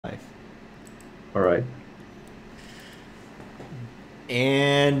All right.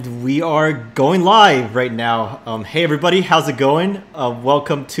 And we are going live right now. Hey everybody, how's it going?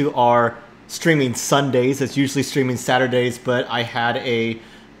 Welcome to our streaming Sundays. It's usually streaming Saturdays, but I had a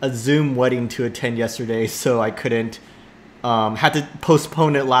Zoom wedding to attend yesterday, so I couldn't. Had to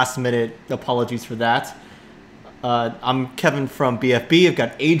postpone it last minute. Apologies for that. I'm Kevin from BFB. I've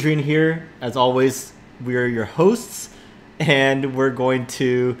got Adrian here. As always, we're your hosts, and we're going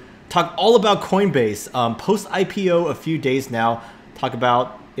to talk all about Coinbase. Post IPO a few days now. Talk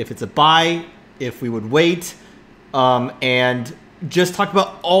about if it's a buy, if we would wait, and just talk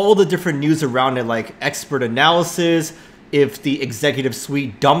about all the different news around it, like expert analysis, if the executive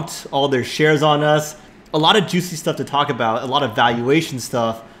suite dumped all their shares on us. A lot of juicy stuff to talk about, a lot of valuation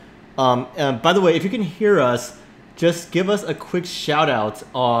stuff. And by the way, if you can hear us, just give us a quick shout out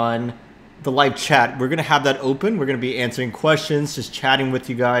on the live chat. We're going to have that open. We're going to be answering questions, just chatting with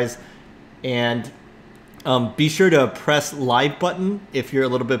you guys. And be sure to press live button if you're a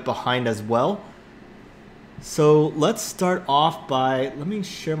little bit behind as well. So let's start off by, let me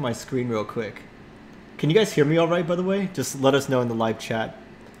share my screen real quick. Can you guys hear me all right, by the way? Just let us know in the live chat.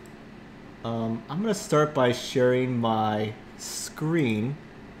 I'm going to start by sharing my screen.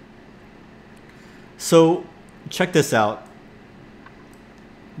 So check this out.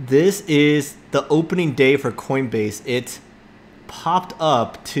 This is the opening day for Coinbase. It popped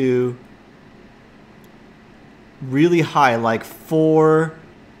up to really high, like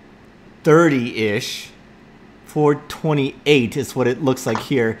 430-ish. 428 is what it looks like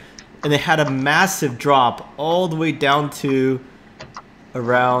here. And they had a massive drop all the way down to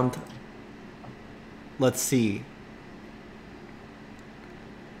around, let's see,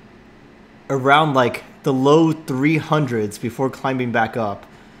 around like the low 300s before climbing back up.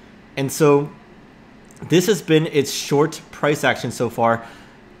 And so this has been its short price action so far.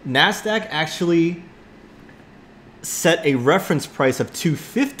 NASDAQ actually set a reference price of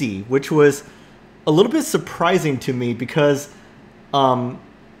 250, which was a little bit surprising to me because, oh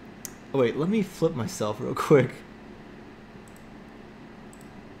wait, let me flip myself real quick.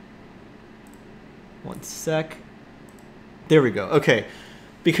 One sec. There we go. Okay.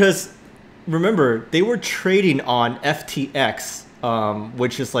 Because remember, they were trading on FTX,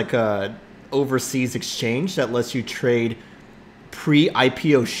 which is like a overseas exchange that lets you trade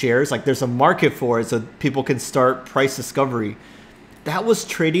pre-IPO shares. Like there's a market for it so people can start price discovery. That was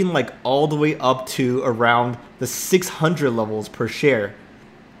trading like all the way up to around the 600 levels per share.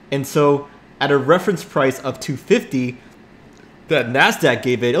 And so at a reference price of 250 that NASDAQ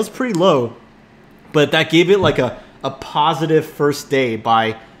gave it, it was pretty low. But that gave it like a positive first day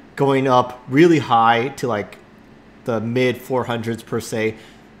by going up really high to like the mid 400s per se,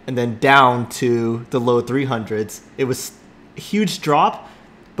 and then down to the low 300s. It was a huge drop,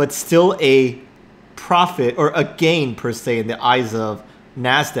 but still a profit or a gain per se in the eyes of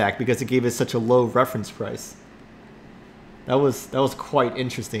NASDAQ because it gave it such a low reference price. That was quite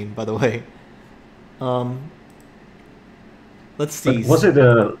interesting, by the way. Let's see.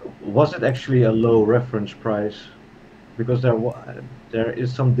 But was it actually a low reference price? Because there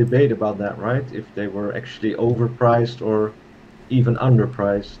is some debate about that, right? If they were actually overpriced or even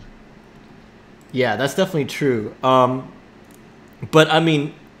underpriced. Yeah, that's definitely true. But I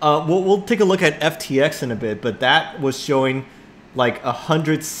mean, we'll take a look at FTX in a bit, but that was showing like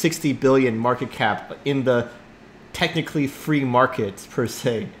 160 billion market cap in the technically free markets per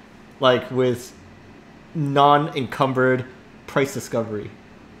se, like with non-encumbered price discovery.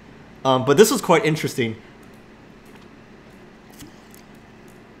 But this was quite interesting.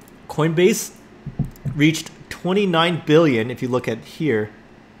 Coinbase reached 29 billion. If you look at here,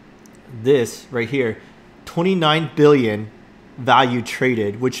 this right here, 29 billion value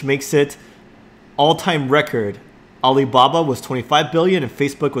traded, which makes it all-time record. Alibaba was 25 billion and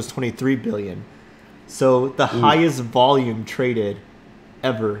Facebook was 23 billion. So the highest volume traded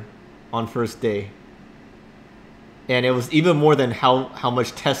ever on first day. And it was even more than how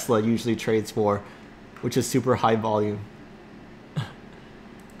much Tesla usually trades for, which is super high volume.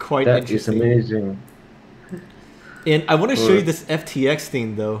 Quite That is interesting. amazing. And I want to show you this FTX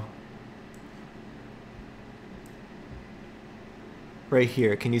thing though. Right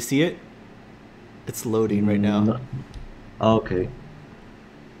here. Can you see it? It's loading right now. No. Okay.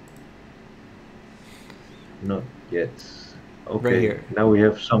 Not yet. Okay. Right here. Now we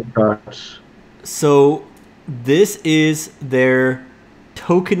have some cards. So this is their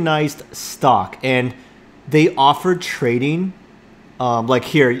tokenized stock, and they offer trading. Like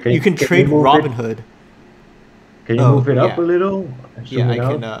here, you can trade Robinhood. Can you move it up a little? Yeah, I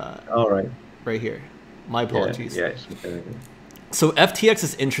can. All right. Right here. My apologies. Yes. So FTX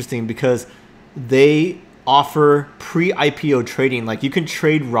is interesting because they offer pre-IPO trading. Like you can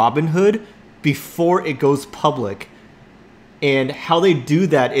trade Robinhood before it goes public. And how they do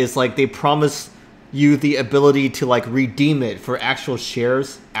that is like they promise you the ability to like redeem it for actual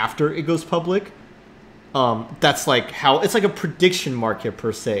shares after it goes public. That's like how it's like a prediction market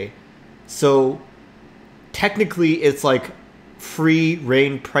per se. So technically it's like free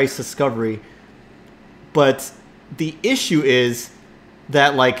reign price discovery. But the issue is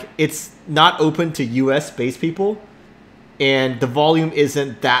that like it's not open to US based people and the volume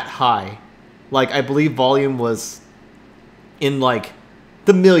isn't that high. Like I believe volume was in like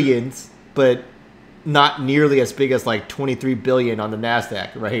the millions, but not nearly as big as like 23 billion on the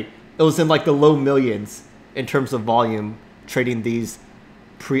NASDAQ, right? It was in like the low millions in terms of volume trading these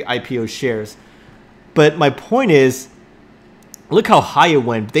pre-IPO shares. But my point is, look how high it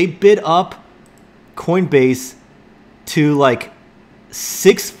went. They bid up Coinbase to like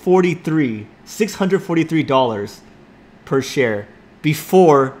 $643 per share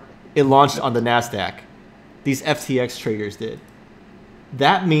before it launched on the NASDAQ. These FTX traders did.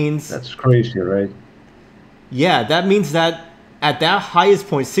 That means... That's crazy, right? Yeah, that means that at that highest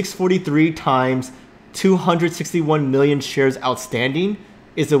point, 643 times 261 million shares outstanding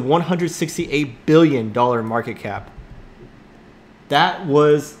is a $168 billion market cap. That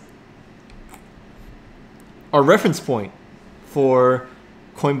was our reference point for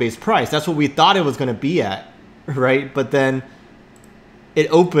Coinbase price. That's what we thought it was going to be at, right? But then it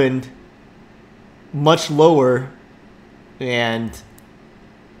opened much lower and...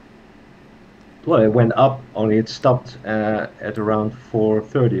 Well, it went up, only it stopped at around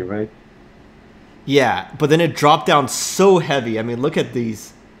 430, right? Yeah, but then it dropped down so heavy. I mean, look at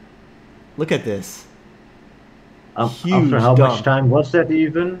these. Look at this. Huge After how dump. much time was that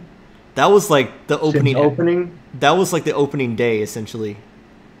even? That was like the opening. Since opening? That was like the opening day, essentially.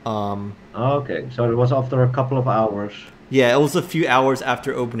 Okay, so it was after a couple of hours. Yeah, it was a few hours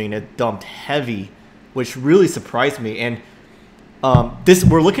after opening. It dumped heavy, which really surprised me. And this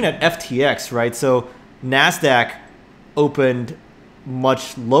we're looking at FTX, right? So NASDAQ opened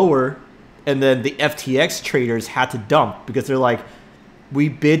much lower, and then the FTX traders had to dump because they're like, we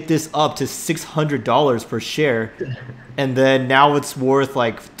bid this up to $600 per share, and then now it's worth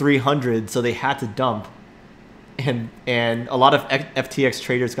like 300, so they had to dump, and a lot of FTX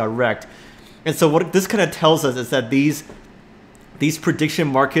traders got wrecked. And so what this kind of tells us is that these prediction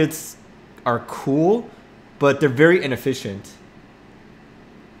markets are cool, but they're very inefficient.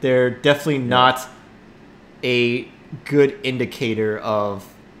 They're definitely not a good indicator of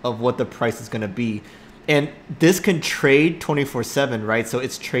what the price is going to be. And this can trade 24/7, right? So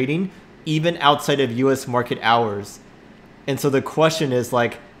it's trading even outside of US market hours. And so the question is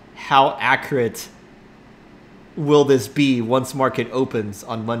like, how accurate will this be once market opens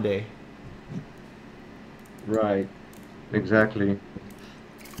on Monday? Right, exactly.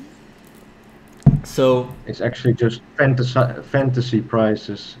 So it's actually just fantasy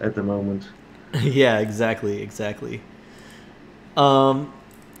prices at the moment. Yeah, exactly.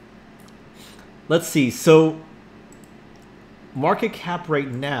 Let's see. So market cap right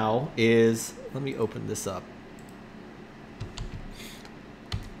now is, let me open this up.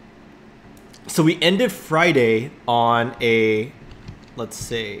 So we ended Friday on a, let's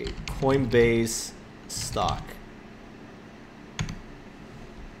say, Coinbase stock.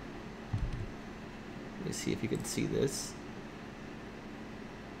 Let me see if you can see this.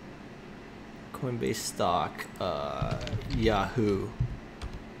 Coinbase stock, Yahoo.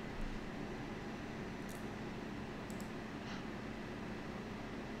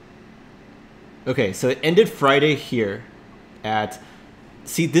 Okay, so it ended Friday here at,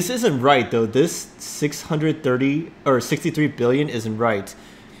 see, this isn't right though. This 630 or 63 billion isn't right.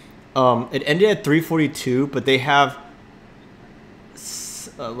 It ended at 342, but they have,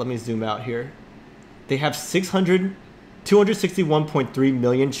 let me zoom out here. They have 261.3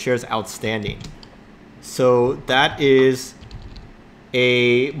 million shares outstanding. So that is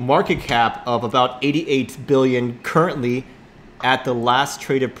a market cap of about 88 billion currently at the last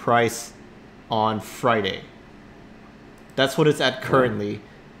traded price on Friday. That's what it's at currently,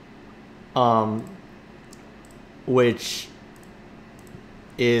 which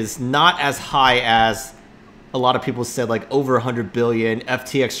is not as high as a lot of people said, like over 100 billion.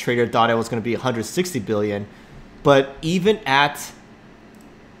 FTX trader thought it was going to be 160 billion. But even at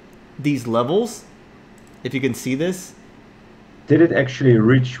these levels, if you can see this. Did it actually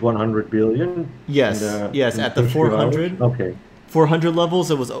reach 100 billion? Yes, yes, at the 400. Okay. 400 levels,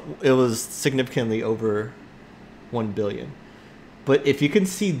 it was significantly over 1 billion. But if you can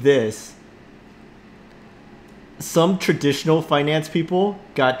see this, some traditional finance people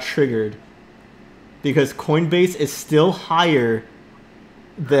got triggered because Coinbase is still higher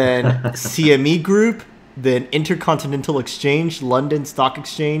than CME Group, than Intercontinental Exchange, London Stock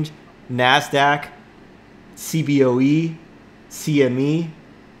Exchange, NASDAQ, CBOE, CME.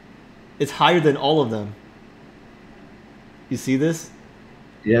 It's higher than all of them. You see this?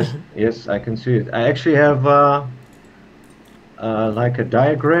 Yes, yes, I can see it. I actually have like a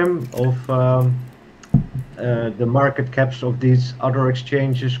diagram of the market caps of these other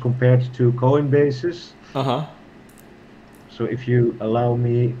exchanges compared to Coinbase's. Uh-huh. So if you allow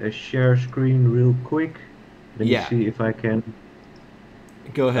me a share screen real quick, let me Yeah. see if I can.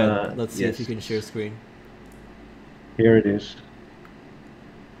 Go ahead. Let's see if you Yes, can share screen. here it is.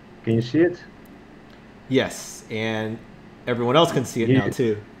 Can you see it? Yes, and everyone else can see it now Here,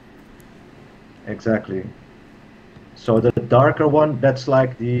 too. exactly. So the darker one, that's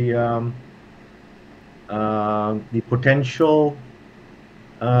like the potential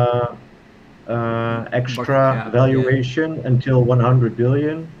uh, Market extra cap, yeah. valuation until 100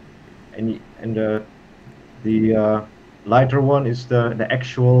 billion, and the lighter one is the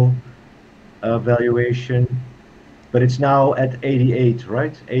actual valuation, but it's now at 88,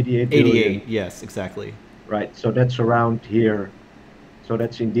 right? 88 88, billion, yes, exactly. right? So that's around here. So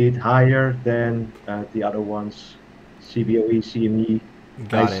that's indeed higher than the other ones, CBOE, CME,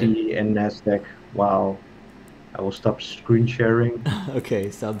 Got it. ICE, and Nasdaq. Wow. I will stop screen sharing.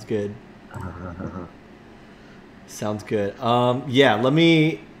 Okay, sounds good. Sounds good. Yeah, let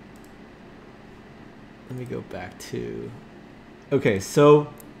me go back to. Okay, so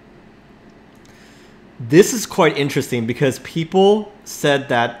this is quite interesting because people said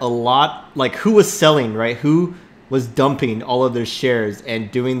that a lot, like who was selling, right? Who was dumping all of their shares and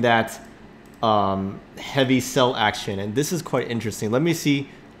doing that heavy sell action. And this is quite interesting. Let me see.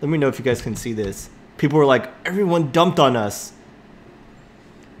 Let me know if you guys can see this. People were like, everyone dumped on us.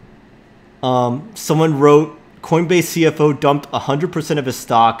 Someone wrote, Coinbase CFO dumped 100% of his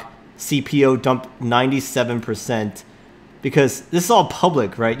stock. CPO dumped 97%. Because this is all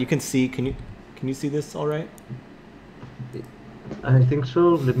public, right? You can see. Can you see this all right? I think so.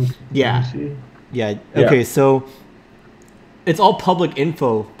 Let me Yeah. see. Yeah. Yeah. Okay. So it's all public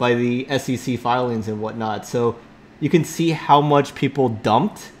info by the SEC filings and whatnot. So you can see how much people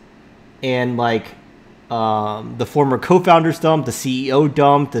dumped, and like the former co-founders dumped, the CEO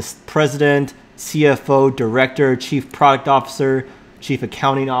dumped, the president, CFO, director, chief product officer, chief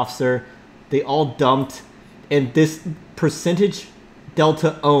accounting officer. They all dumped, and this percentage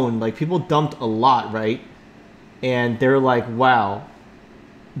delta owned, like people dumped a lot, right? And they're like, wow,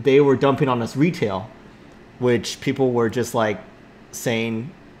 they were dumping on us retail, which people were just like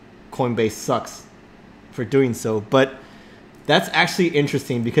saying Coinbase sucks for doing so. But that's actually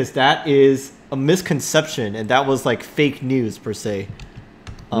interesting because that is a misconception, and that was like fake news per se.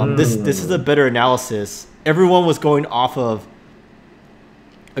 This is a Mm. better analysis. Everyone was going off of.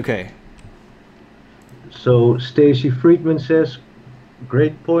 Okay. So Stacy Friedman says,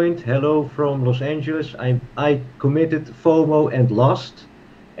 great point. Hello from Los Angeles. I committed FOMO and lost,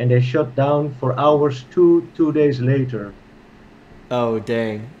 and they shut down for hours 2 days later. Oh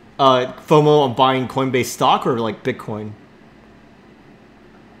dang. FOMO on buying Coinbase stock or like Bitcoin.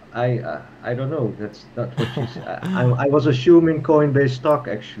 I don't know. That's not what she said. I was assuming Coinbase stock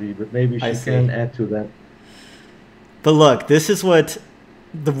actually, but maybe I she see. can add to that. But look, this is what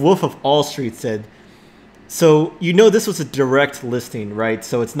the Wolf of All Street said. So you know this was a direct listing, right?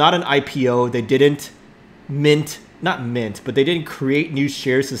 So it's not an IPO. They didn't mint, not mint, but they didn't create new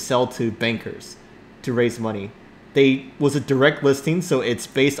shares to sell to bankers to raise money. They was a direct listing, so it's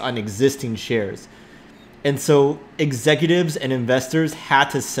based on existing shares. And so executives and investors had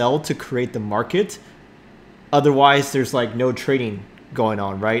to sell to create the market. Otherwise, there's like no trading going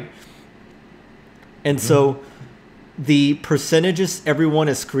on, right? And Mhm. so the percentages everyone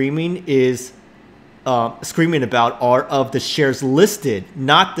is screaming about are of the shares listed,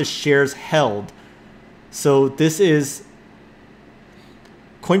 not the shares held. So this is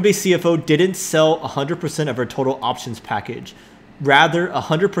Coinbase CFO didn't sell 100% of her total options package. Rather,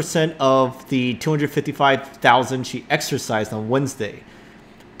 100% of the 255,000 she exercised on Wednesday.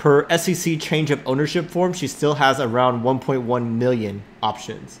 Per SEC change of ownership form, she still has around 1.1 million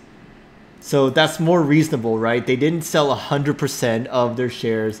options. So that's more reasonable, right? They didn't sell 100% of their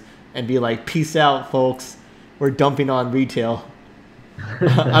shares and be like, peace out, folks. We're dumping on retail.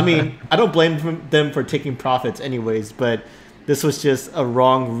 I mean, I don't blame them for taking profits anyways, but this was just a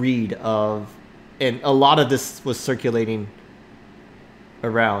wrong read of, and a lot of this was circulating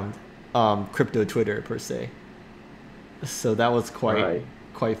around crypto Twitter per se. So that was Right.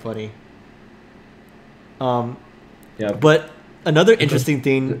 quite funny. Yeah, But another because interesting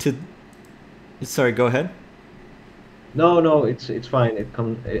thing the, to Sorry, go ahead. No, no, it's fine.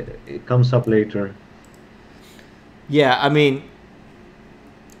 It comes up later. Yeah, I mean,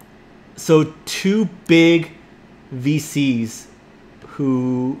 so two big VCs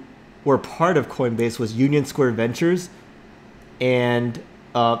who were part of Coinbase was Union Square Ventures and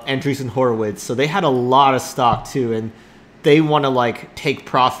Andreessen Horowitz. So they had a lot of stock too, and they want to like take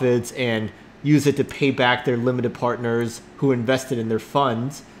profits and use it to pay back their limited partners who invested in their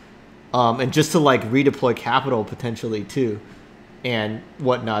funds, and just to like redeploy capital potentially too, and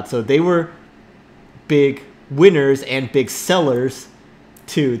whatnot. So they were big winners and big sellers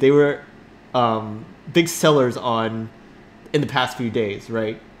too. They were big sellers on in the past few days,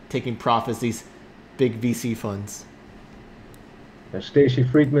 right? Taking profits, these big VC funds. Stacy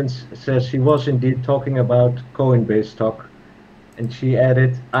Friedman says he was indeed talking about Coinbase stock, and she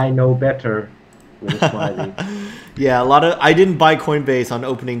added, "I know better," with a smiley. Yeah, a lot of I didn't buy Coinbase on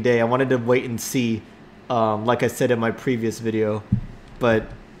opening day. I wanted to wait and see, like I said in my previous video, but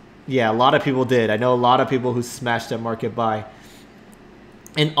yeah, a lot of people did. I know a lot of people who smashed that market buy.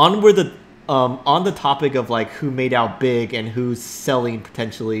 And on the topic of like who made out big and who's selling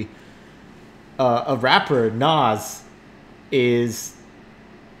potentially, a rapper Nas is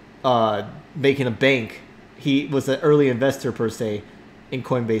making a bank. He was an early investor per se in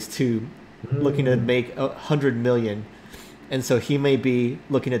Coinbase too, looking to make 100 million, and so he may be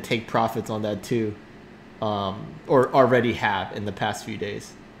looking to take profits on that too, or already have in the past few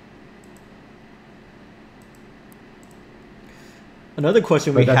days. Another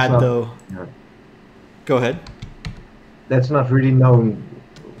question we had though. Yeah, Go ahead. that's not really known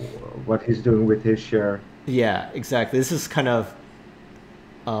what he's doing with his share. Yeah, exactly. This is kind of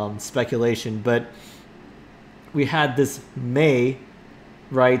speculation, but we had this May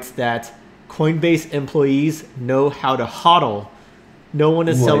writes that Coinbase employees know how to hodl. No one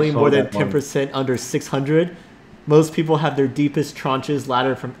is Ooh, I selling saw more than that one. 10% under 600. Most people have their deepest tranches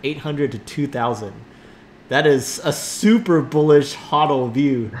laddered from 800 to 2,000. That is a super bullish hodl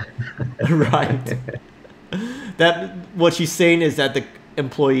view, right? That what she's saying is that the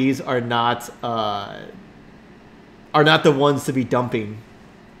employees are not the ones to be dumping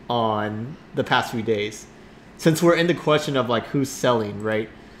on the past few days, since we're in the question of like who's selling, right?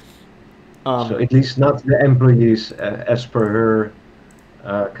 So at least not the employees, as per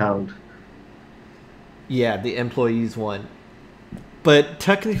her count. Yeah, the employees one. But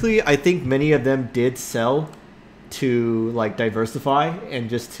technically, I think many of them did sell to like diversify and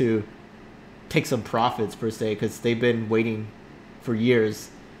just to take some profits per se, because they've been waiting for years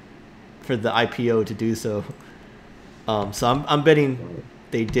for the IPO to do so. So I'm betting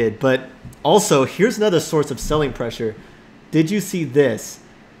they did. But also, here's another source of selling pressure. Did you see this?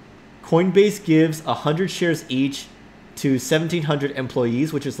 Coinbase gives 100 shares each to 1,700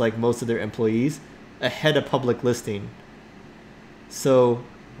 employees, which is like most of their employees, ahead of public listing. So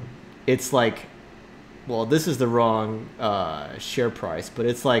it's like, well, this is the wrong share price, but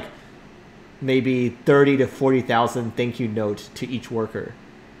it's like maybe 30 to 40,000 thank you note to each worker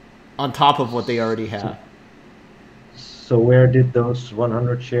on top of what they already have. So where did those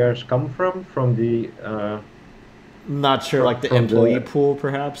 100 shares come from? From the Not sure, like the from employee the pool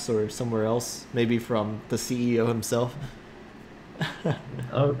perhaps, or somewhere else, maybe from the CEO himself.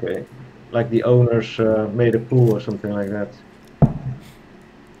 okay, like the owners made a pool or something like that.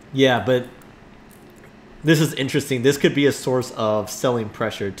 Yeah, but this is interesting. This could be a source of selling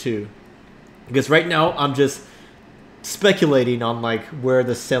pressure too. Because right now I'm just speculating on like where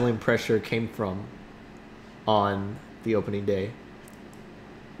the selling pressure came from on the opening day.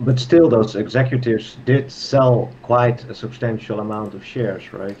 But still, those executives did sell quite a substantial amount of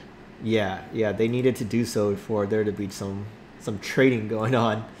shares, right? Yeah, yeah, they needed to do so for there to be some trading going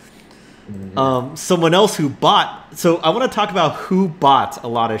on. Yeah. Someone else who bought. So I want to talk about who bought a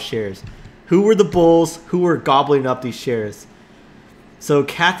lot of shares. Who were the bulls? Who were gobbling up these shares? So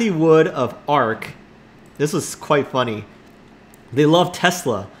Kathy Wood of ARK, this was quite funny. They love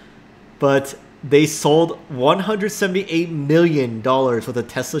Tesla, but they sold $178 million worth of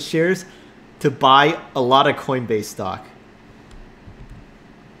Tesla shares to buy a lot of Coinbase stock.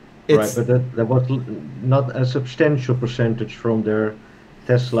 Right, but that was not a substantial percentage from their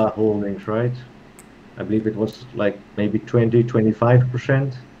Tesla holdings, right? I believe it was like maybe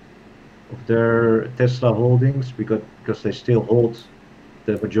 20-25% of their Tesla holdings, because they still hold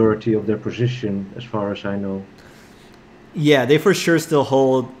the majority of their position, as far as I know. Yeah, they for sure still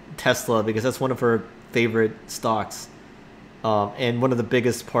hold Tesla because that's one of her favorite stocks, and one of the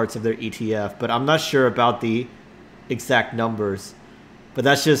biggest parts of their ETF. But I'm not sure about the exact numbers. But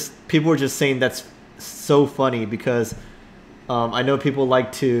that's just, people were just saying that's so funny because I know people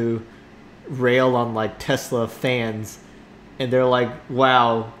like to rail on like Tesla fans, and they're like,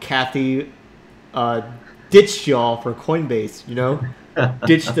 "Wow, Kathy ditched y'all for Coinbase," you know,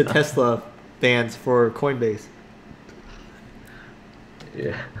 ditched the Tesla fans for Coinbase.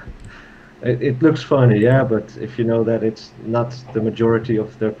 Yeah. It looks funny, yeah, but if you know that it's not the majority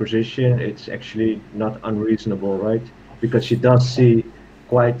of their position, it's actually not unreasonable, right? Because she does see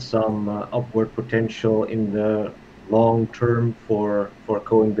quite some upward potential in the long term for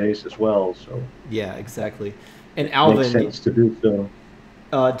Coinbase as well, so Yeah, exactly. And it makes Alvin, sense to do so.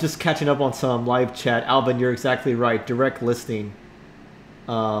 just catching up on some live chat. Alvin, you're exactly right. Direct listing,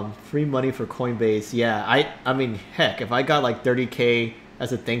 free money for Coinbase. Yeah, I mean, heck, if I got like 30K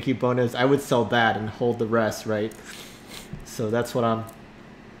as a thank you bonus, I would sell that and hold the rest, right? So that's what I'm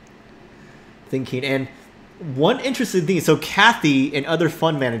thinking. And one interesting thing, so Kathy and other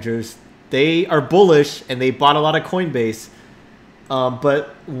fund managers, they are bullish and they bought a lot of Coinbase. But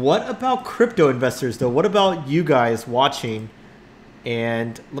what about crypto investors though? What about you guys watching?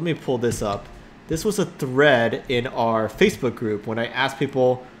 And let me pull this up. This was a thread in our Facebook group when I asked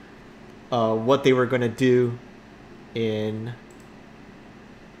people what they were going to do in...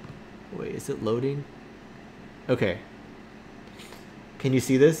 Wait, is it loading? Okay. Can you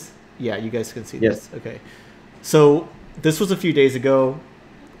see this? Yeah, you guys can see Yes. this. Okay. So this was a few days ago.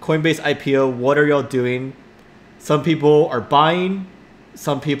 Coinbase IPO. What are y'all doing? Some people are buying.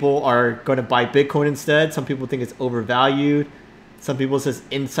 Some people are going to buy Bitcoin instead. Some people think it's overvalued. Some people says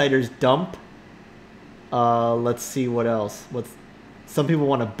insiders dump. Let's see what else. Some people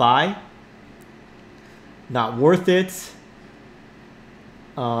want to buy. Not worth it.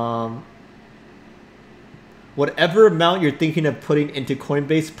 Whatever amount you're thinking of putting into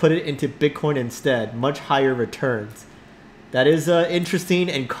Coinbase, put it into Bitcoin instead. Much higher returns. That is an interesting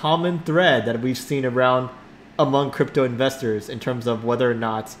and common thread that we've seen around among crypto investors in terms of whether or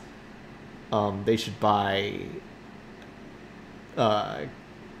not they should buy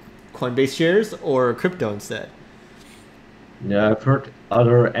Coinbase shares or crypto instead. Yeah, I've heard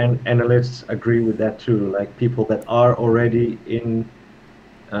other analysts agree with that too, like people that are already in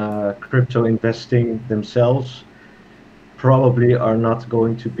crypto investing themselves probably are not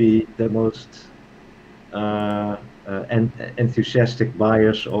going to be the most enthusiastic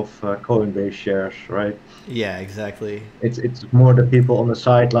buyers of Coinbase shares, right? Yeah, exactly. It's more the people on the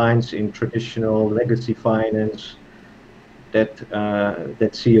sidelines in traditional legacy finance that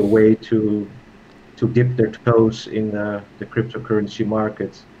see a way to dip their toes in the cryptocurrency market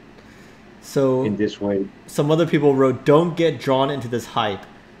in So this way. some other people wrote, "Don't get drawn into this hype.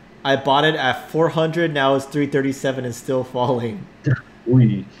 I bought it at 400, now it's 337 and still falling."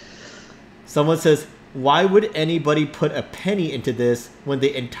 We Someone says, "Why would anybody put a penny into this when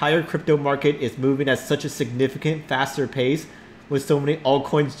the entire crypto market is moving at such a significant faster pace with so many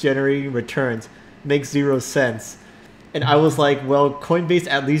altcoins generating returns? Makes zero sense." And I was like, well, Coinbase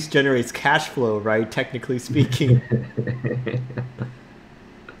at least generates cash flow, right? Technically speaking.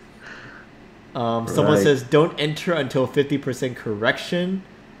 Someone Right. says, "Don't enter until 50% correction."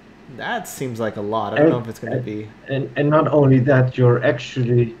 That seems like a lot. I don't know if it's going to And, be. and not only that, you're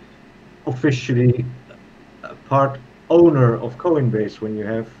actually officially a part owner of Coinbase when you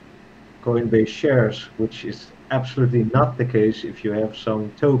have Coinbase shares, which is absolutely not the case if you have some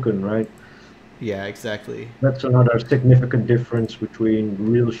token, right? Yeah, exactly. That's another significant difference between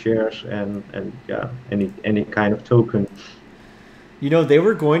real shares and yeah, any kind of token. You know, they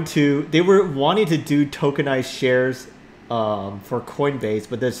were wanting to do tokenized shares for Coinbase,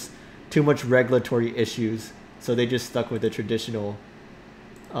 but there's too much regulatory issues, so they just stuck with the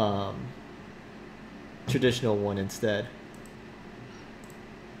um, traditional one instead.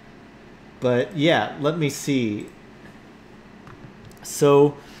 But yeah, let me see.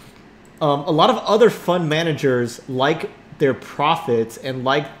 So a lot of other fund managers like their profits and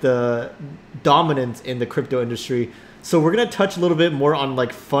like the dominance in the crypto industry. So we're gonna touch a little bit more on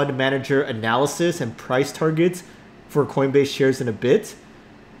like fund manager analysis and price targets for Coinbase shares in a bit.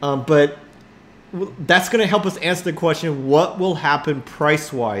 But that's gonna help us answer the question: what will happen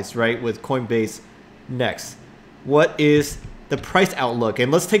price wise, right, with Coinbase next? What is the price outlook?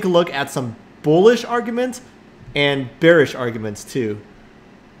 And let's take a look at some bullish arguments and bearish arguments too.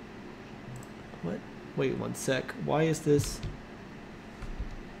 What? Wait one sec. Why is this?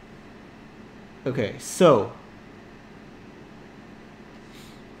 Okay, so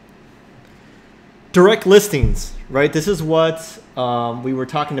direct listings, right? This is what we were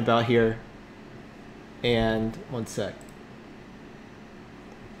talking about here. And one sec.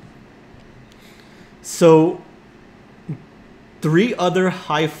 So three other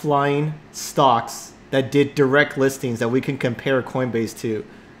high flying stocks that did direct listings that we can compare Coinbase to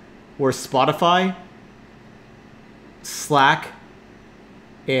were Spotify, Slack,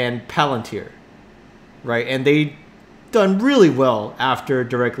 and Palantir, right? And they done really well after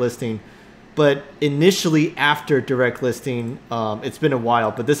direct listing. But initially after direct listing, it's been a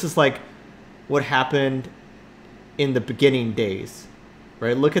while. But this is like what happened in the beginning days,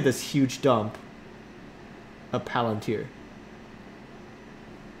 right? Look at this huge dump of Palantir.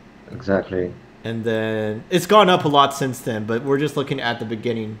 Exactly. And then it's gone up a lot since then, but we're just looking at the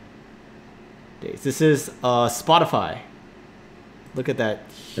beginning days. This is Spotify. Look at that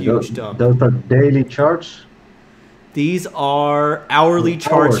huge dump. Those are daily charts? These are hourly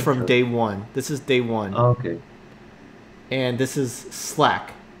charts from chart. day one. This is day one. Okay. And this is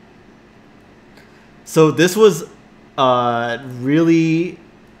Slack. So this was really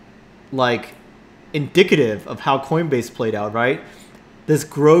like indicative of how Coinbase played out, right? This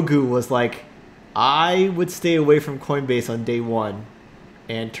Grogu was like, I would stay away from Coinbase on day one.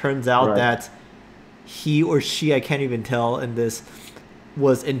 And turns out Right. that he or she, I can't even tell in this,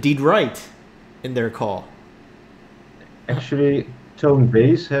 was indeed right in their call. Actually, Tone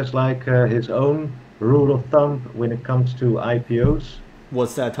Base has like his own rule of thumb when it comes to IPOs.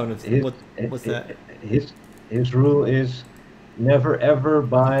 What's that tone of His what's that? his his rule is never ever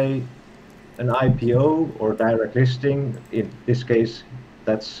buy an IPO or direct listing. In this case,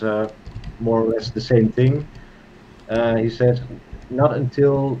 that's more or less the same thing. He says not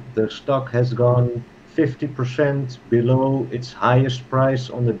until the stock has gone 50% below its highest price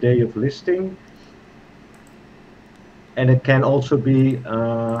on the day of listing, and it can also be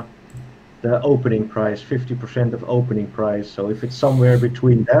the opening price, 50% of opening price. So if it's somewhere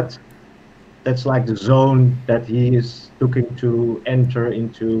between that, that's like the zone that he is looking to enter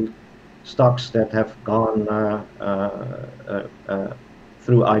into stocks that have gone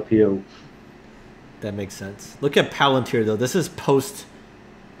through IPO. That makes sense. Look at Palantir though. This is post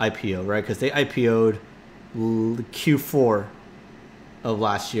IPO, right? Because they IPO'd Q4 of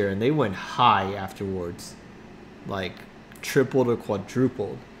last year, and they went high afterwards, like tripled or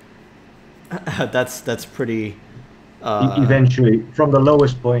quadrupled. that's pretty. Eventually, from the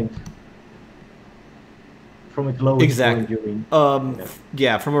lowest point, from its lowest Exactly. point, you mean? Yeah.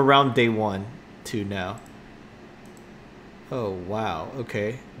 Yeah, from around day one to now. Oh wow.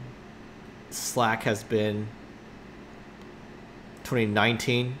 Okay. Slack has been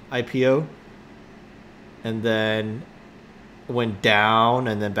 2019 IPO, and then went down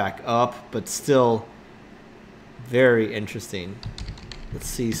and then back up, but still very interesting. Let's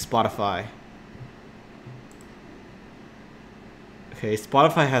see Spotify. Okay,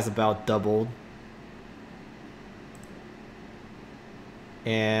 Spotify has about doubled.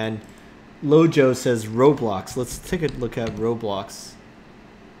 And Lojo says Roblox. Let's take a look at Roblox.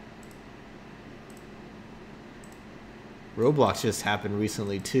 Roblox just happened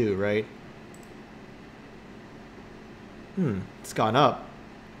recently too, right? It's gone up.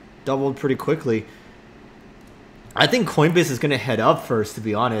 Doubled pretty quickly. I think Coinbase is going to head up first, to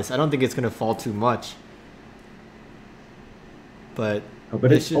be honest. I don't think it's going to fall too much. But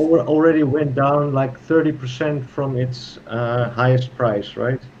But it's it just, already went down like 30% from its highest price,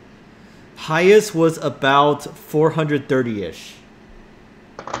 right? highest was about 430-ish.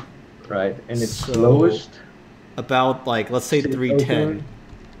 Right, and its So lowest, about like, let's say see it 310. open,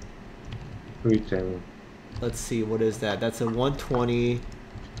 310. Let's see, what is that? That's a 120.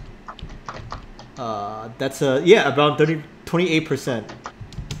 That's a, yeah, about 28%.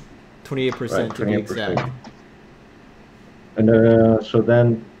 28% Right, to be exact. 28%. And so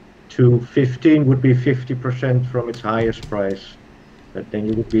then to 15 would be 50% from its highest price. But then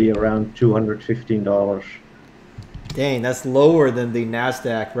you would be around $215. Dang, that's lower than the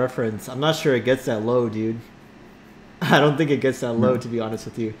NASDAQ reference. I'm not sure it gets that low, dude. I don't think it gets that low, to be honest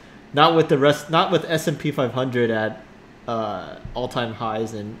with you. Not with the rest, not with S&P 500 at all-time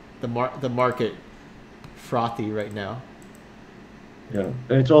highs and the market frothy right now. Yeah,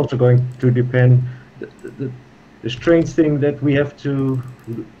 and it's also going to depend. The strange thing that we have to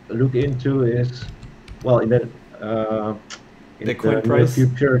look into is, well, in the Bitcoin near price?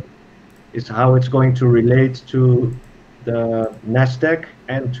 future, is how it's going to relate to the Nasdaq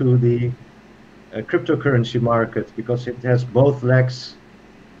and to the cryptocurrency market, because it has both legs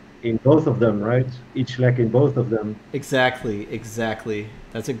in both of them, right? Each leg in both of them. Exactly.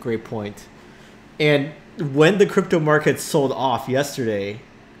 That's a great point. And when the crypto market sold off yesterday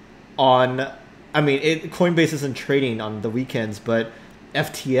Coinbase isn't trading on the weekends, but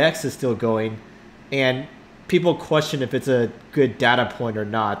FTX is still going, and people question if it's a good data point or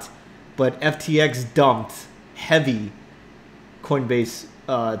not. But FTX dumped heavy Coinbase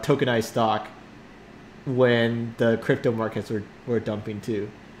tokenized stock when the crypto markets were dumping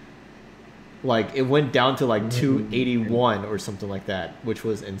too. Like it went down to like Mm. 281 or something like that, which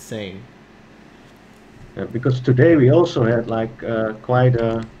was insane. Because today we also had like quite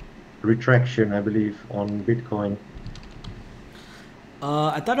a retraction, I believe, on Bitcoin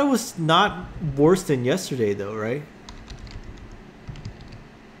I thought it was not worse than yesterday though, right?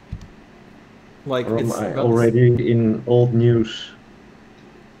 Like from it's about this. already in old news.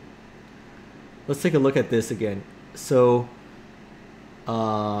 Let's take a look at this again. So,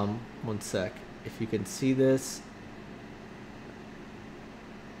 one sec. If you can see this.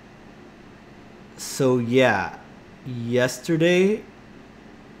 So yeah, yesterday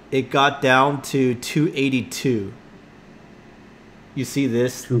it got down to 282. You see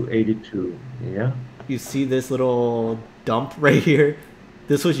this? 282. Yeah. You see this little dump right here?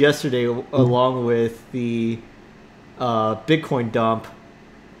 This was yesterday, Oop. along with the Bitcoin dump.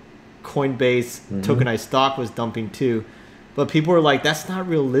 Coinbase Mm-hmm. tokenized stock was dumping too. But people were like, that's not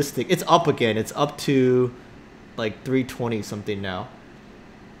realistic. It's up again. It's up to like 320 something now.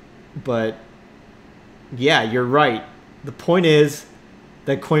 But yeah, you're right. The point is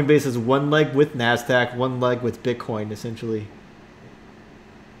that Coinbase is one leg with Nasdaq, one leg with Bitcoin, essentially.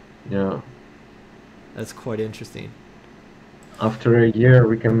 Yeah. That's quite interesting. After a year,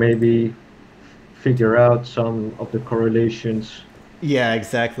 we can maybe figure out some of the correlations. Yeah,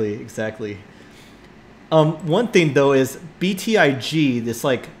 exactly, exactly. One thing though is BTIG. This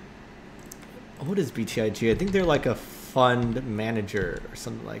like, what is BTIG? I think they're like a fund manager or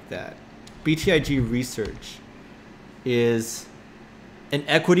something like that. BTIG Research is an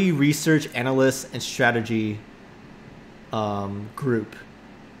equity research analyst and strategy group.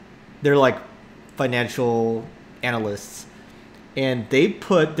 They're like financial analysts, and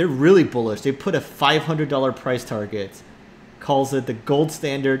they're really bullish. They put a $500 price target, calls it the gold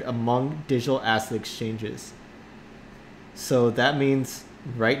standard among digital asset exchanges. So that means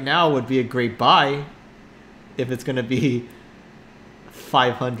right now would be a great buy if it's going to be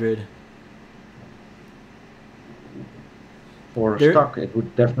 500. For There, stock, it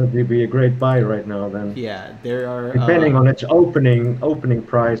would definitely be a great buy right now then, yeah, there are. depending on its opening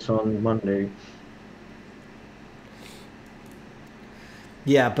price on Monday.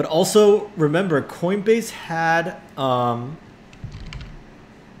 Yeah, but also remember, Coinbase had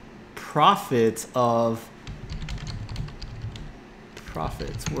profits of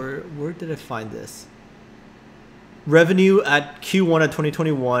profits. Where did I find this? Revenue at Q1 of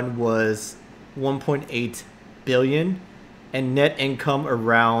 2021 was 1.8 billion, and net income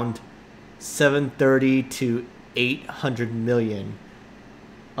around 730 to 800 million.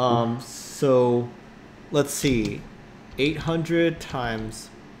 Oof. So let's see, 800 times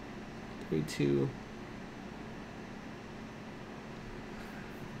 32.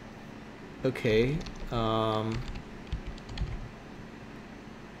 Okay.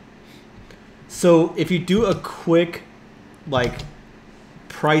 So if you do a quick like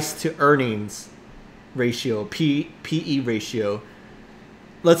price to earnings ratio, PE ratio,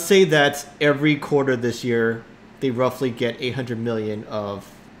 let's say that every quarter this year they roughly get 800 million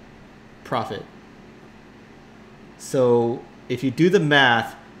of profit. So if you do the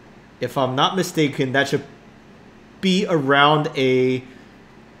math, if I'm not mistaken, that should be around a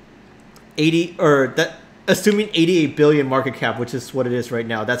 80 or that assuming 88 billion market cap, which is what it is right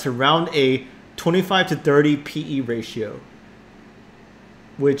now. That's around a 25 to 30 PE ratio,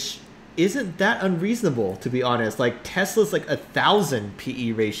 which isn't that unreasonable to be honest. Like Tesla's like 1,000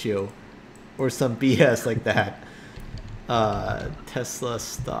 PE ratio or some BS like that. Tesla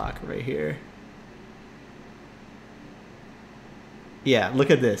stock right here. Yeah, look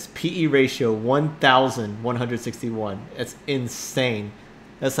at this. PE ratio 1,161. It's insane.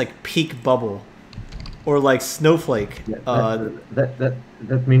 That's like peak bubble. Or like Snowflake. Yeah,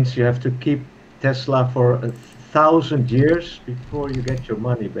 that means you have to keep Tesla for 1,000 years before you get your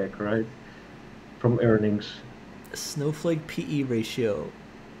money back, right? From earnings. Snowflake PE ratio.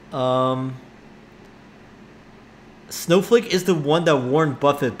 Um, Snowflake is the one that Warren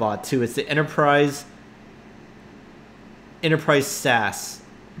Buffett bought too. It's the enterprise SaaS,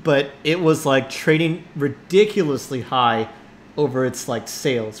 but it was like trading ridiculously high over its like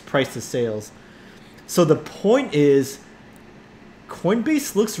sales, price to sales. So the point is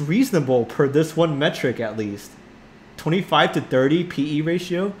Coinbase looks reasonable per this one metric at least. 25 to 30 PE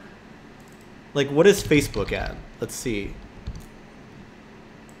ratio. Like what is Facebook at? Let's see.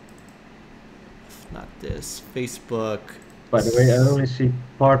 If not this, Facebook. By the way, I only see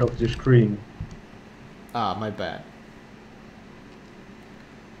part of the screen. Ah, my bad.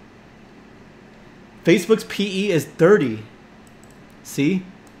 Facebook's PE is 30. See?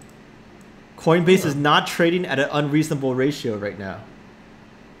 Coinbase is Yeah. not trading at an unreasonable ratio right now.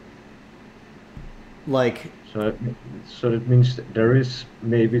 Like, So so that means that there is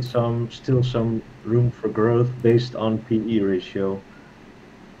maybe still some room for growth based on PE ratio.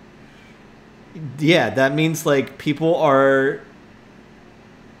 yeah, that means like people are.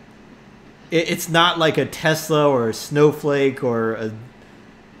 It's not like a Tesla or a Snowflake or a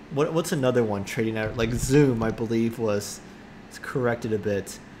what's another one trading out like Zoom, I believe was it's corrected a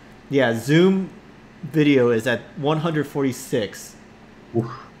bit. Yeah, Zoom video is at 146,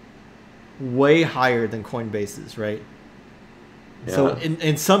 Oof. way higher than Coinbase's, right? So Yeah.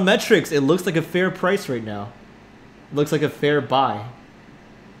 in some metrics, it looks like a fair price right now. It looks like a fair buy.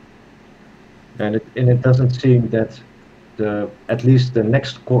 And it doesn't seem that the at least the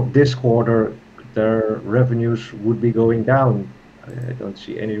this quarter their revenues would be going down. I don't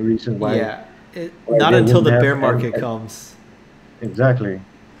see any reason Yeah, why not they until wouldn't the have bear market and comes. exactly.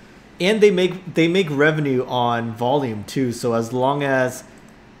 And they make revenue on volume too. So as long as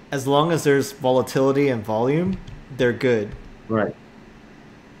there's volatility and volume, they're good. Right,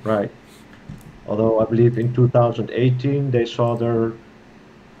 right. Although I believe in 2018 they saw their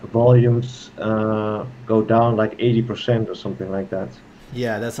volumes go down like 80% or something like that.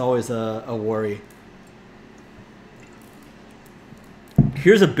 Yeah, that's always a worry.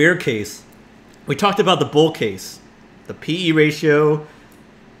 Here's a bear case. We talked about the bull case, the PE ratio.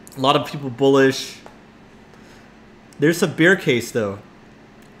 A lot of people bullish. There's a bear case though.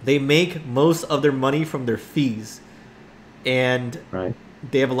 They make most of their money from their fees, and Right.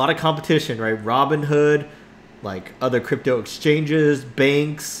 they have a lot of competition, right? Robinhood, like other crypto exchanges,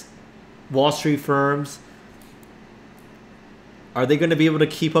 banks, Wall Street firms. Are they going to be able to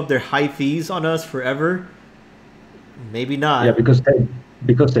keep up their high fees on us forever? Maybe Yeah, not.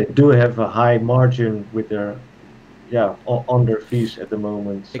 because they do have a high margin with their on their fees at the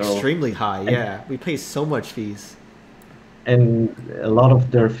moment. So Extremely high, and yeah. We pay so much fees. and a lot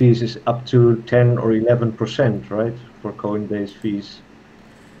of their fees is up to 10 or 11%, right? For Coinbase fees.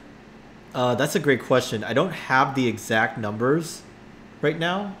 That's a great question. I don't have the exact numbers right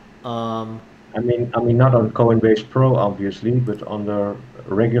now. I mean, not on Coinbase Pro, obviously, but on the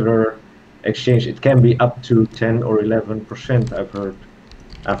regular exchange, it can be up to 10 or 11%, I've heard.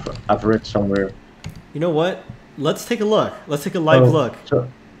 I've read somewhere. You know what? Let's take a look. Let's take a live So, look.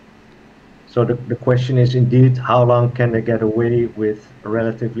 so, so the question is indeed, how long can they get away with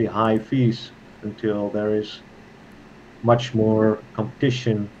relatively high fees until there is much more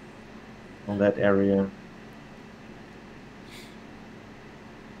competition on that area?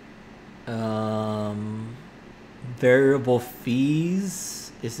 Um, Variable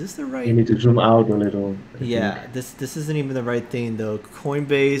fees. Is this the You right? need to zoom out a little, I think. Yeah, this isn't even the right thing though.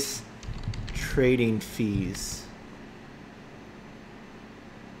 Coinbase trading fees.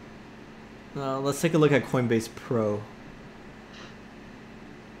 Let's take a look at Coinbase Pro.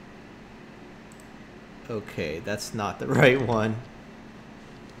 Okay, that's not the right one.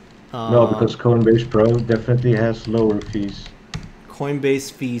 No, Uh, because Coinbase Pro definitely has lower fees.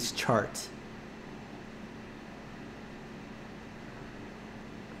 Coinbase fees chart.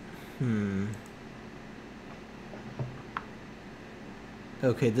 Hmm.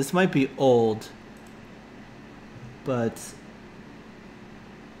 Okay, this might be old, but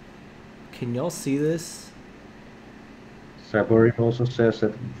can y'all see this? Saborin also says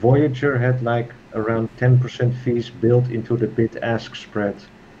that Voyager had like around 10% fees built into the bid-ask spread.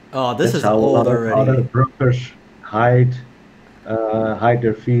 Oh, this That's is how a old lot of other already. brokers hide hide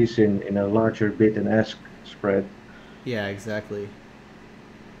their fees in a larger bid and ask spread. Yeah, exactly.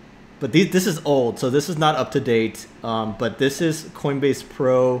 But this is old, so this is not up to date. But this is Coinbase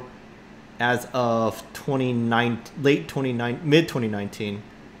Pro as of 29, late 29, mid 2019.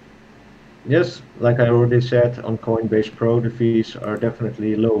 Yes, like I already said, on Coinbase Pro, the fees are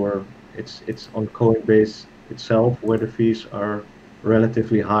definitely lower. It's on Coinbase itself where the fees are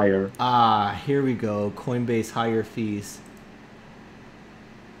relatively higher. Ah, here we go. Coinbase higher fees.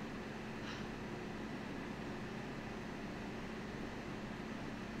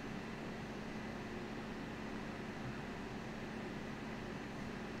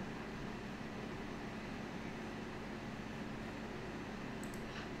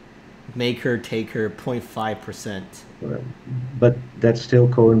 Maker taker 0.5%. But that's still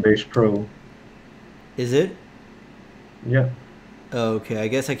Coinbase Pro. Is it? Yeah, Okay, I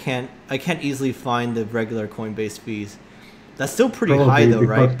guess I can't easily find the regular Coinbase fees. That's still pretty high probably though,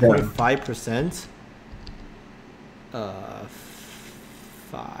 because right? 0.5%. Uh,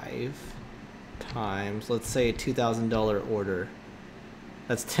 5 times, let's say a $2,000 order.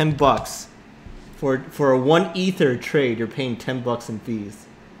 That's $10 for a one ether trade. You're paying $10 in fees.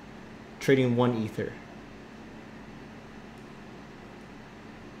 Trading one ether.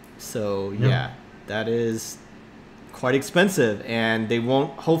 So yeah. yeah. that is quite expensive, and they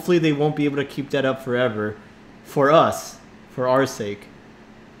won't. Hopefully, they won't be able to keep that up forever, for us, for our sake.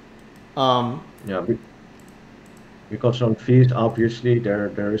 Um, Yeah, because on fees, obviously,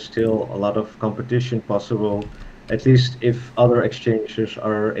 there is still a lot of competition possible, at least if other exchanges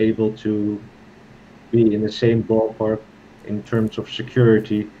are able to be in the same ballpark in terms of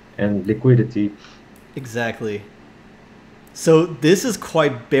security and liquidity. exactly. So this is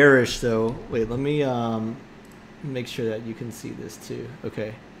quite bearish, though. Wait, let me make sure that you can see this too.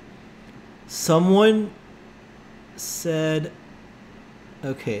 Okay. Someone said,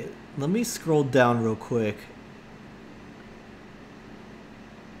 okay, let me scroll down real quick.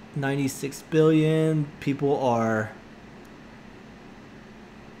 96 billion people are.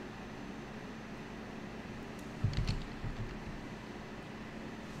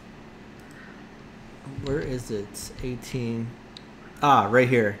 Where is it? 18. Ah, right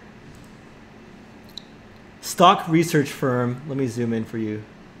here. Stock research firm. Let me zoom in for you.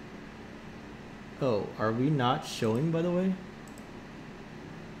 Oh, are we not showing, by the way?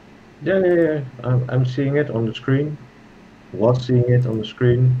 Yeah. I'm seeing it on the screen. Was seeing it on the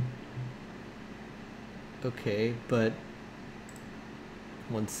screen. Okay, but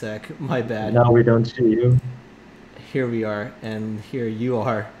one sec. My bad. Now we don't see you. Here we are, and here you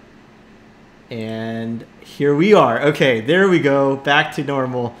are. And here we are. Okay, there we go. Back to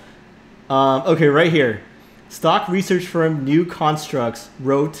normal. Okay, right here. Stock research firm New Constructs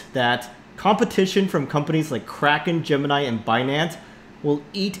wrote that competition from companies like Kraken, Gemini, and Binance will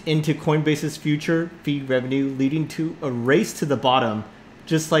eat into Coinbase's future fee revenue, leading to a race to the bottom,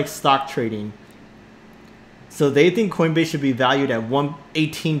 just like stock trading. So they think Coinbase should be valued at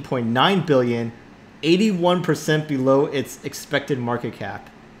 118.9 billion, 81% below its expected market cap.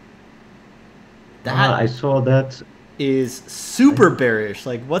 I That saw that. is I, super bearish.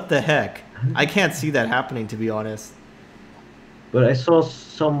 Like, what the heck? I can't see that happening, to be honest. but I saw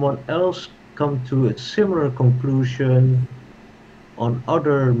someone else come to a similar conclusion on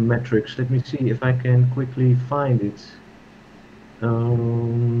other metrics. Let me see if I can quickly find it.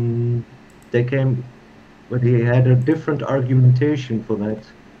 Um, they came, but he had a different argumentation for that.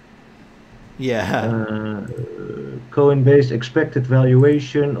 Yeah, Uh, Coinbase expected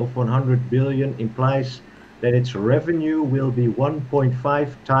valuation of 100 billion implies that its revenue will be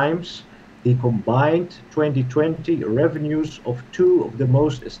 1.5 times the combined 2020 revenues of two of the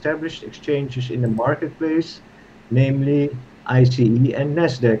most established exchanges in the marketplace, namely ICE and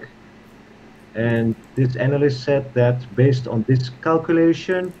Nasdaq. And this analyst said that based on this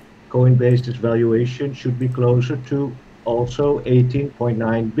calculation, Coinbase's valuation should be closer to also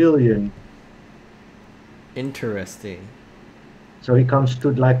 18.9 billion. interesting. So he comes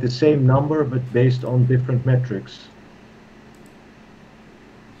to like the same number, but based on different metrics.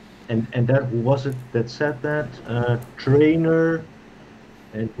 And that was it that said that Trainer,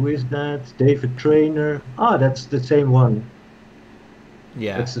 and who is that? David Trainer. Ah, that's the same one.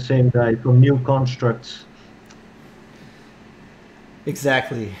 Yeah, That's the same guy from New Constructs.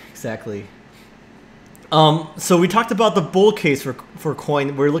 exactly, exactly. So we talked about the bull case for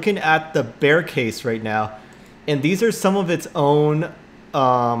coin. We're looking at the bear case right now, and these are some of its own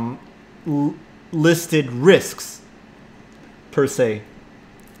um, listed risks per se.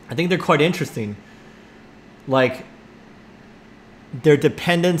 I think they're quite interesting. Like their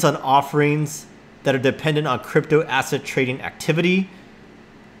dependence on offerings that are dependent on crypto asset trading activity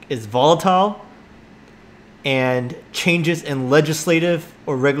is volatile, and changes in legislative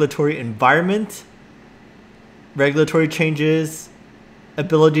or regulatory environment, regulatory changes,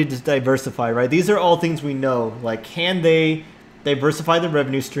 ability to diversify, right? These are all things we know. Like, can they diversify the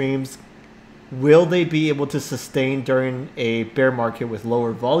revenue streams? Will they be able to sustain during a bear market with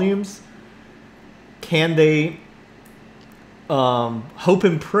lower volumes? Can they hope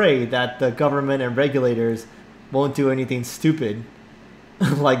and pray that the government and regulators won't do anything stupid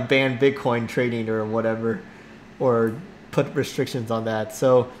like ban Bitcoin trading or whatever, or put restrictions on that?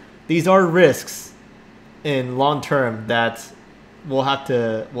 So these are risks in long term that we'll have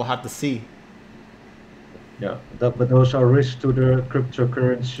to see. Yeah, but those are risks to the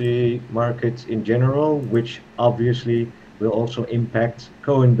cryptocurrency market in general, which obviously will also impact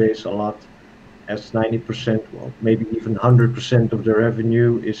Coinbase a lot, as 90%, well, maybe even 100% of the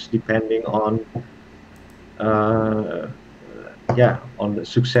revenue is depending on, uh, yeah, on the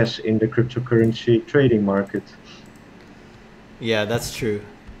success in the cryptocurrency trading market. Yeah, that's true.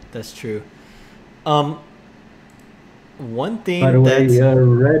 That's true. Um, one By the thing way, that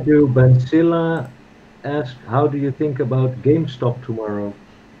Radu Bansila asked, how do you think about GameStop tomorrow?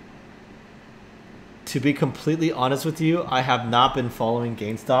 to be completely honest with you, I have not been following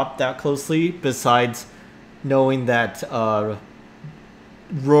GameStop that closely. Besides knowing that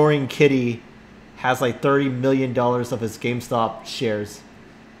Roaring Kitty has like $30 million of his GameStop shares,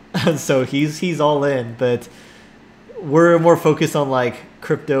 so he's all in. But we're more focused on like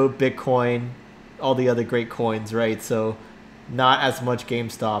crypto, Bitcoin, all the other great coins, right? So not as much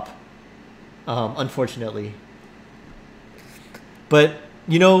GameStop, unfortunately. But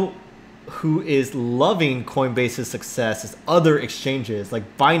you know who is loving Coinbase's success is other exchanges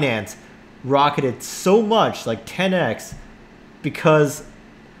like Binance rocketed so much, like 10x, because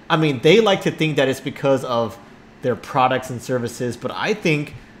I mean they like to think that it's because of their products and services, but I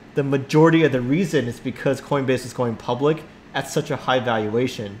think the majority of the reason is because Coinbase is going public at such a high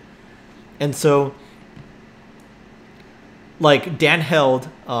valuation. And so like Dan Held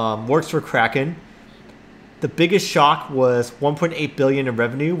works for Kraken. The biggest shock was 1.8 billion in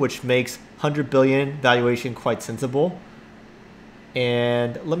revenue, which makes 100 billion valuation quite sensible.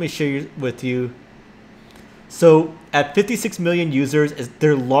 And let me share with you. So at 56 million users,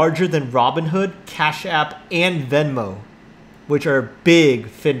 they're larger than Robinhood, Cash App, and Venmo, which are big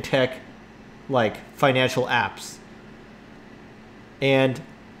fintech like financial apps. And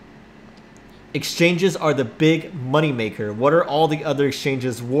exchanges are the big moneymaker. What are all the other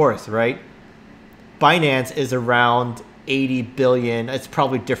exchanges worth, right? Binance is around 80 billion. It's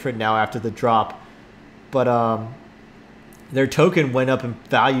probably different now after the drop. But their token went up in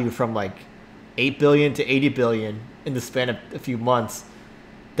value from like 8 billion to 80 billion in the span of a few months.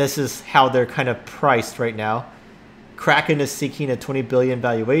 This is how they're kind of priced right now. Kraken is seeking a 20 billion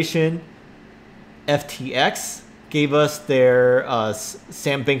valuation. FTX gave us their,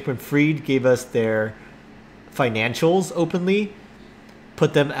 Sam Bankman-Fried gave us their financials openly.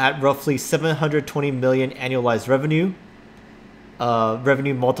 Put them at roughly 720 million annualized revenue.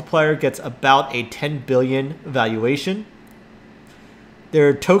 Revenue multiplier gets about a 10 billion valuation.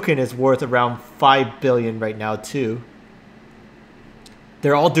 Their token is worth around 5 billion right now too.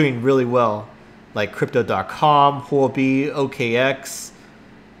 They're all doing really well, like crypto.com, Huobi, OKX.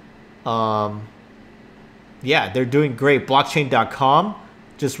 Yeah, they're doing great. Blockchain.com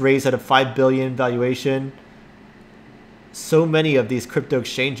just raised at a 5 billion valuation. So many of these crypto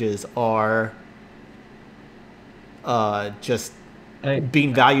exchanges are just I,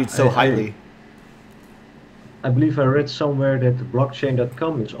 being valued so highly. I believe I read somewhere that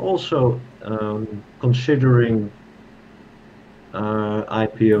blockchain.com is also considering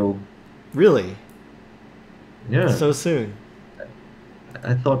IPO. Really? Yeah, So soon.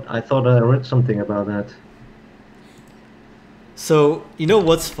 I thought I read something about that. So you know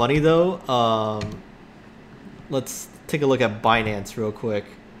what's funny though? Let's take a look at Binance real quick.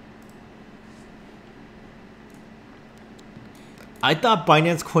 I thought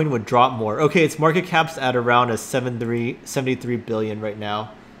Binance coin would drop more. Okay, its market cap's at around a 73 billion right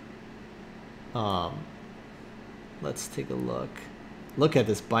now. Let's take a look. Look at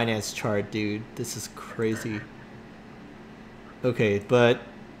this Binance chart, dude. This is crazy. Okay, but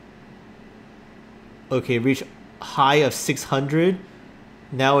okay, reach high of 600.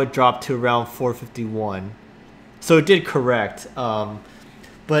 Now it dropped to around 451. So it did correct.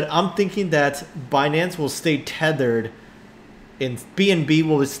 But I'm thinking that Binance will stay tethered, and BNB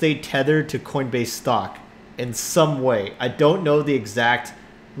will stay tethered to Coinbase stock in some way. I don't know the exact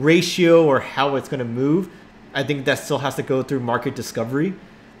ratio or how it's going to move. I think that still has to go through market discovery.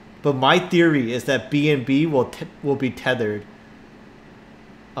 But my theory is that BNB will be tethered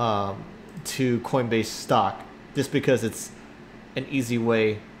to Coinbase stock, just because it's an easy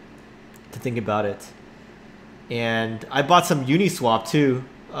way to think about it. And I bought some Uniswap too,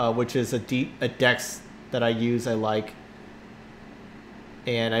 which is a DEX that I use, I like.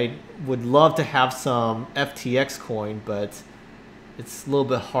 And I would love to have some FTX coin, but it's a little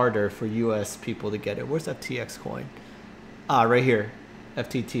bit harder for US people to get it. Where's FTX coin? Ah, right here.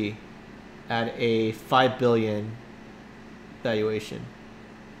 FTT at a 5 billion valuation,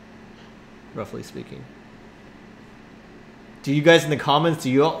 roughly speaking. Do you guys in the comments, do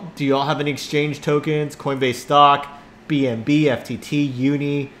you all have any exchange tokens? Coinbase stock, BNB, FTT,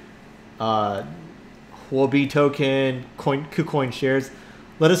 Uni, Huobi token, KuCoin shares?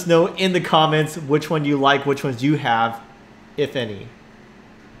 Let us know in the comments which one you like, which ones you have, if any.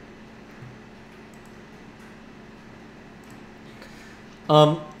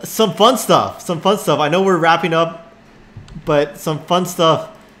 Some fun stuff. I know we're wrapping up, but some fun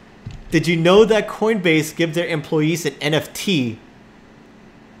stuff. Did you know that Coinbase gives their employees an NFT,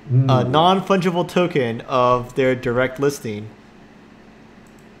 a non-fungible token of their direct listing?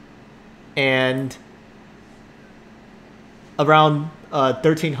 And around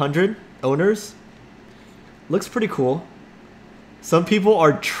 1,300 owners Looks pretty cool. Some people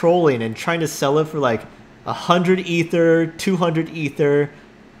are trolling and trying to sell it for like 100 ether, 200 ether,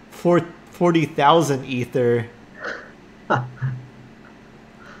 40,000 ether on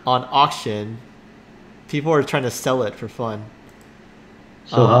auction. People are trying to sell it for fun.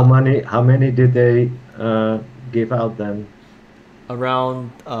 So Uh, how many did they give out then?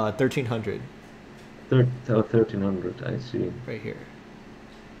 Around 1,300 1300, I see. right here.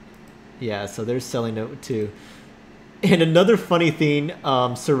 Yeah, so they're selling it too. And another funny thing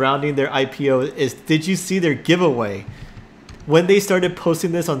surrounding their IPO is, did you see their giveaway? When they started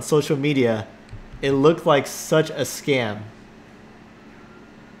posting this on social media, it looked like such a scam,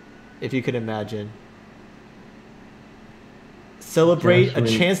 if you can imagine. Celebrate a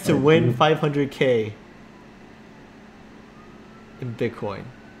Jasmine, chance to I win do. 500K in Bitcoin.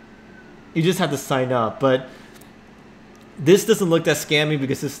 You just have to sign up, but this doesn't look that scammy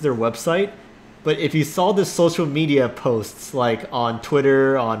because this is their website. But if you saw the social media posts like on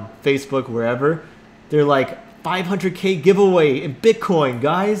Twitter, on Facebook, wherever, they're like 500K giveaway in Bitcoin,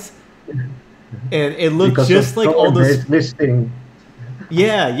 guys. And it looked Because of just like all those. Coinbase listing,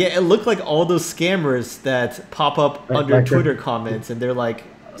 Yeah, yeah, it looked like all those scammers that pop up like, under like the Twitter comments, and they're like,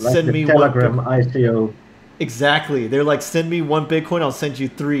 like "Send the me one Telegram Bitcoin." ICO. Exactly, they're like, "Send me one Bitcoin, I'll send you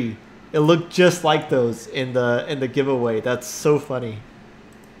three." It looked just like those in the giveaway. That's so funny.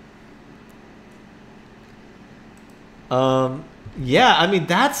 Um, yeah, I mean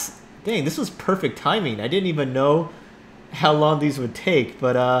that's dang. This was perfect timing. I didn't even know how long these would take,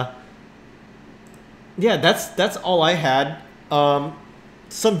 but yeah, that's all I had.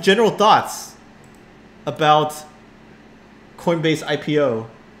 Some general thoughts about Coinbase IPO.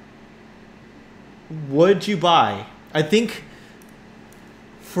 Would you buy? I think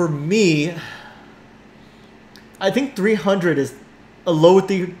for me, I think 300 is a low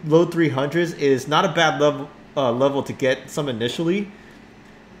 300s is not a bad level to get some initially.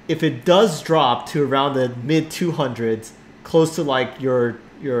 If it does drop to around the mid 200s, close to like your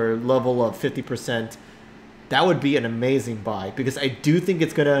level of 50%, that would be an amazing buy because I do think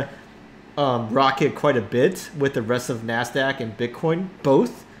it's gonna rocket quite a bit with the rest of Nasdaq and Bitcoin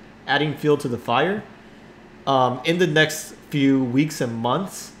both adding fuel to the fire in the next few weeks and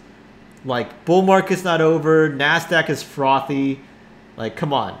months. Like bull market's not over, Nasdaq is frothy. Like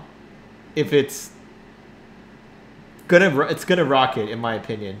come on, if it's gonna rocket in my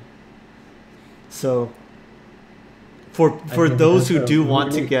opinion. So I for think those that's who a do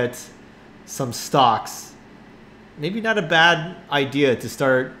want to really get some stocks, maybe not a bad idea to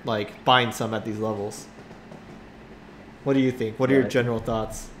start like buying some at these levels. What do you think? What are your yeah. general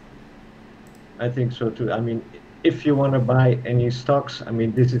thoughts? I think so too. I mean, if you want to buy any stocks, I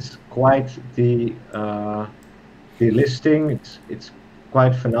mean, this is quite the listing. It's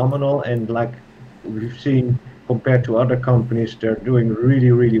quite phenomenal, and like we've seen compared to other companies, they're doing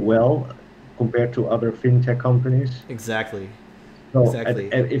really well compared to other fintech companies. Exactly. So Exactly.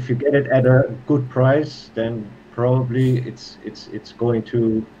 if you get it at a good price, then probably it's going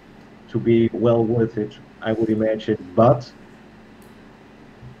to be well worth it, I would imagine. But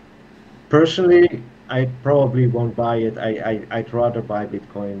personally, I probably won't buy it. I'd rather buy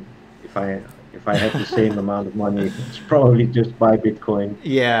Bitcoin if I have the same amount of money. It's probably just buy Bitcoin.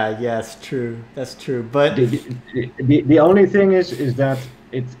 Yeah, yeah, it's true. That's true. But The only thing is that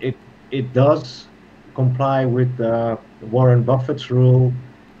it does comply with Warren Buffett's rule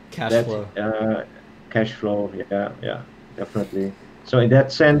cash that flow. cash flow. Yeah, yeah, definitely. So in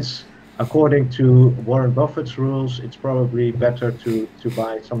that sense, according to Warren Buffett's rules, it's probably better to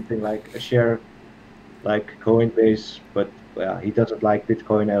buy something like a share like Coinbase, but well, he doesn't like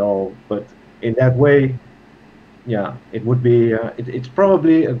Bitcoin at all. But in that way, yeah, it would be. It's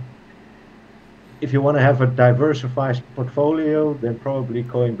probably if you want to have a diversified portfolio, then probably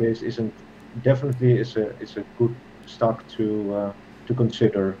Coinbase isn't definitely is a good stock to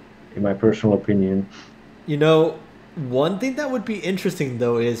consider, in my personal opinion. You know, one thing that would be interesting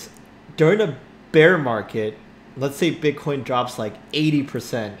though is during a bear market, let's say Bitcoin drops like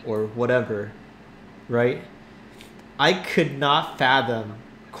 80% or whatever, right? I could not fathom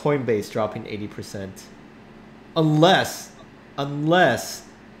Coinbase dropping 80% unless unless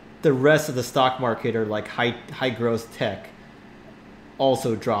the rest of the stock market or like high growth tech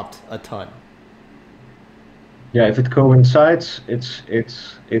also dropped a ton. Yeah, if it coincides,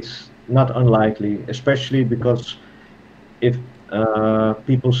 it's not unlikely, especially because if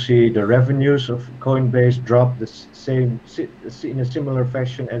people see the revenues of Coinbase drop the in a similar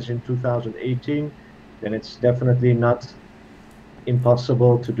fashion as in 2018, then it's definitely not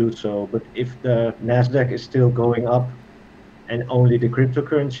impossible to do so. But if the Nasdaq is still going up and only the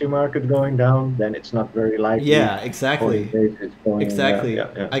cryptocurrency market going down, then it's not very likely Yeah, exactly. Coinbase is going. Exactly.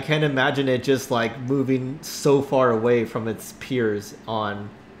 Yeah, yeah. I can't imagine it just like moving so far away from its peers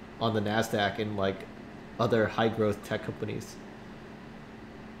on the Nasdaq and like other high growth tech companies.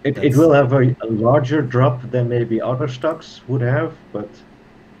 It That's will have a larger drop than maybe other stocks would have, but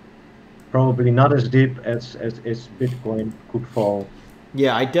probably not as deep as Bitcoin could fall.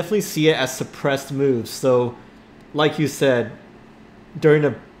 yeah, I definitely see it as suppressed moves. So, like you said, during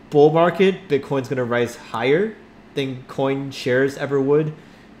a bull market, Bitcoin's going to rise higher than coin shares ever would,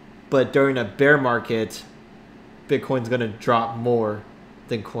 but during a bear market, Bitcoin's going to drop more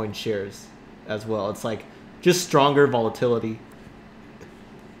than coin shares as well. It's like just stronger volatility,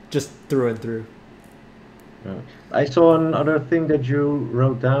 just through and through. Uh, I saw another thing that you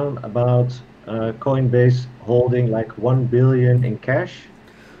wrote down about Coinbase holding like 1 billion in cash.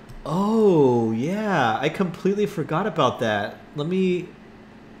 Oh, yeah, I completely forgot about that. Let me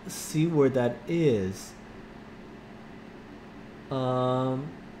see where that is.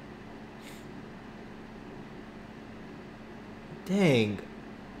 Um, dang,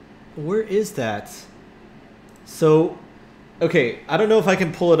 where is that? So, okay, I don't know if I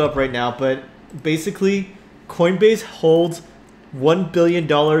can pull it up right now, but basically, Coinbase holds $1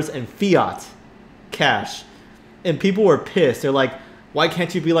 billion in fiat cash. And people were pissed. They're like, why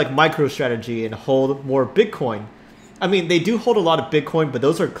can't you be like MicroStrategy and hold more Bitcoin? I mean, they do hold a lot of Bitcoin, but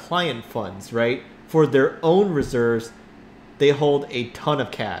those are client funds, right? For their own reserves, they hold a ton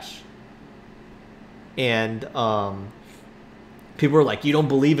of cash. And people were like, you don't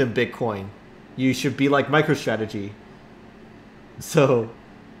believe in Bitcoin. You should be like MicroStrategy. So,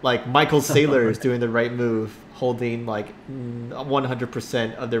 like, Michael Saylor is doing the right move, holding like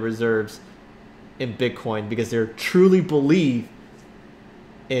 100% of their reserves in Bitcoin because they truly believe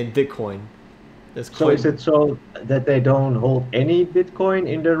in Bitcoin. This So is coin, it so that they don't hold any Bitcoin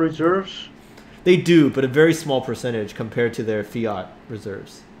in their reserves? they do, but a very small percentage compared to their fiat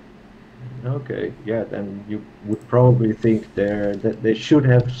reserves. Okay, yeah, then you would probably think there that they should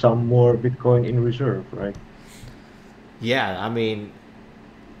have some more Bitcoin in reserve, right? Yeah, I mean,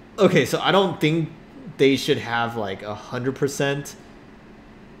 okay, so I don't think they should have like 100%,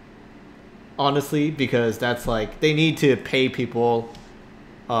 honestly, because that's like they need to pay people.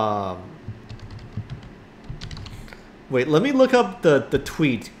 Um, Wait, let me look up the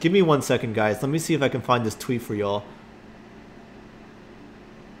tweet. Give me 1 second, guys. Let me see if I can find this tweet for y'all.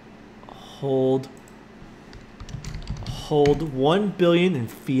 Hold hold 1 billion in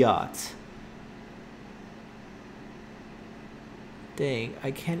fiat. Dang,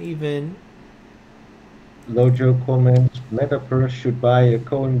 I can't even. Lojo comments, Metaverse should buy a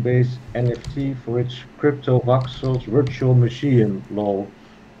Coinbase NFT for its crypto voxels virtual machine, lol.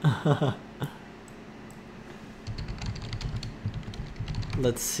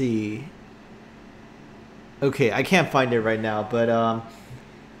 Let's see. Okay, I can't find it right now, but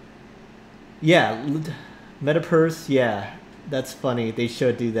yeah, Metapurse, yeah, that's funny. They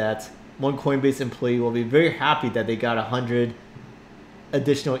should do that. One Coinbase employee will be very happy that they got 100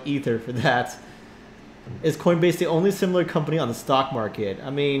 additional ether for that. Is Coinbase the only similar company on the stock market? I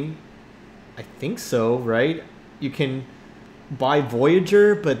mean, I think so, right? You can buy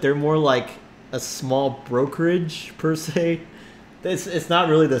Voyager, but they're more like a small brokerage per se. It's not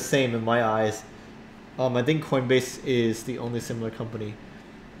really the same in my eyes. I think Coinbase is the only similar company.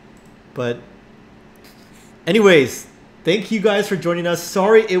 But anyways, thank you guys for joining us.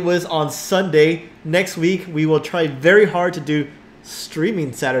 Sorry it was on Sunday. Next week we will try very hard to do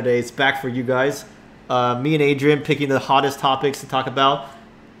streaming Saturdays back for you guys. Me and Adrian picking the hottest topics to talk about.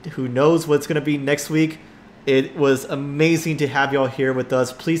 Who knows what's going to be next week. It was amazing to have y'all here with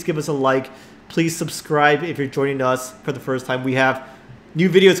us. Please give us a like. Please subscribe if you're joining us for the first time. We have new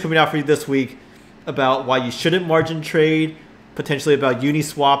videos coming out for you this week about why you shouldn't margin trade, potentially about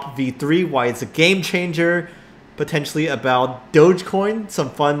Uniswap V3, why it's a game changer, potentially about Dogecoin, some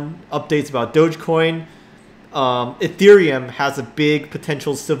fun updates about Dogecoin. Ethereum has a big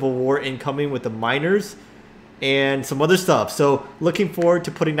potential civil war incoming with the miners and some other stuff. So looking forward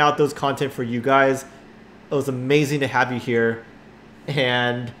to putting out those content for you guys. It was amazing to have you here.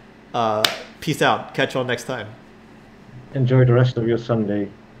 And peace out. Catch y'all next time. Enjoy the rest of your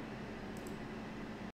Sunday.